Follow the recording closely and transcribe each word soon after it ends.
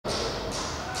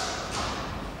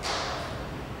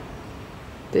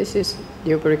This is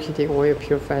lubricating oil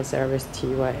purifier service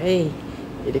TYA.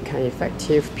 It can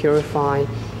effectively purify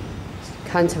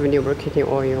kinds of lubricating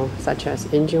oil such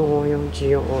as engine oil,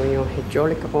 gear oil,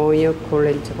 hydraulic oil,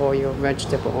 coolant oil,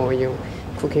 vegetable oil,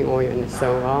 cooking oil, and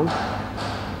so on.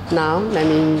 Now let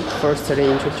me firstly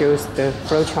introduce the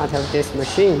flow chart of this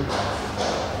machine.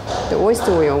 The waste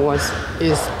oil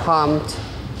is pumped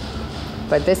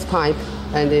by this pipe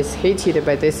and is heated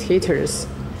by these heaters.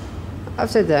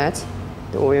 After that,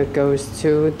 the oil goes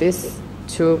to these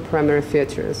two primary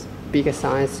filters. Big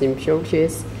size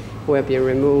impurities will be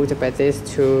removed by these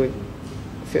two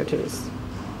filters.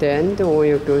 Then the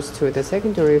oil goes to the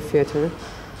secondary filter,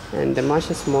 and the much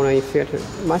smaller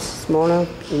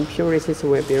impurities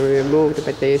will be removed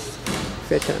by this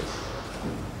filter.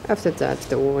 After that,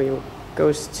 the oil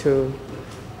goes to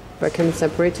vacuum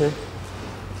separator.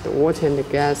 The water and the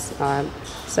gas are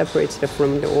separated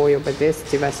from the oil by these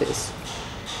devices.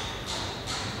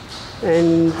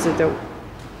 And the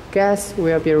gas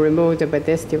will be removed by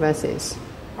these devices.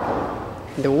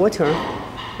 The water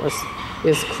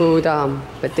is cooled down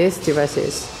by these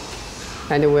devices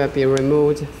and will be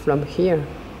removed from here.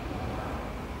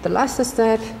 The last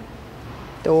step,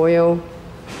 the oil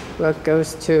will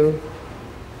goes to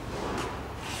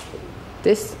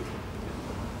this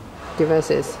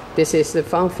devices. This is the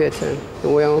fan filter. The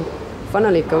oil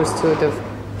finally goes to the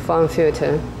fan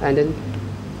filter, and then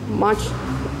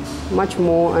much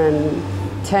more and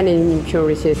tiny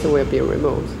impurities will be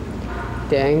removed.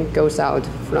 Then goes out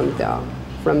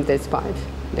from this pipe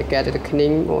to get the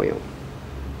clean oil.